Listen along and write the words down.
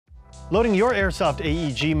Loading your Airsoft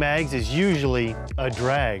AEG mags is usually a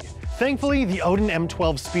drag. Thankfully, the Odin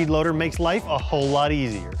M12 Speedloader makes life a whole lot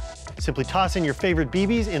easier. Simply toss in your favorite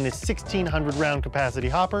BBs in this 1600 round capacity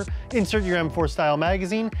hopper, insert your M4 style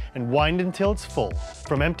magazine, and wind until it's full,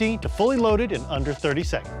 from empty to fully loaded in under 30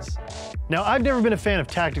 seconds. Now, I've never been a fan of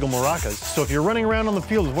tactical maracas, so if you're running around on the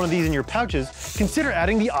field with one of these in your pouches, consider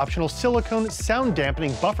adding the optional silicone sound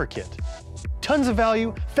dampening buffer kit. Tons of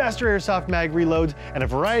value, faster Airsoft mag reloads, and a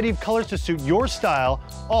variety of colors to suit your style,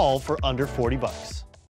 all for under $40.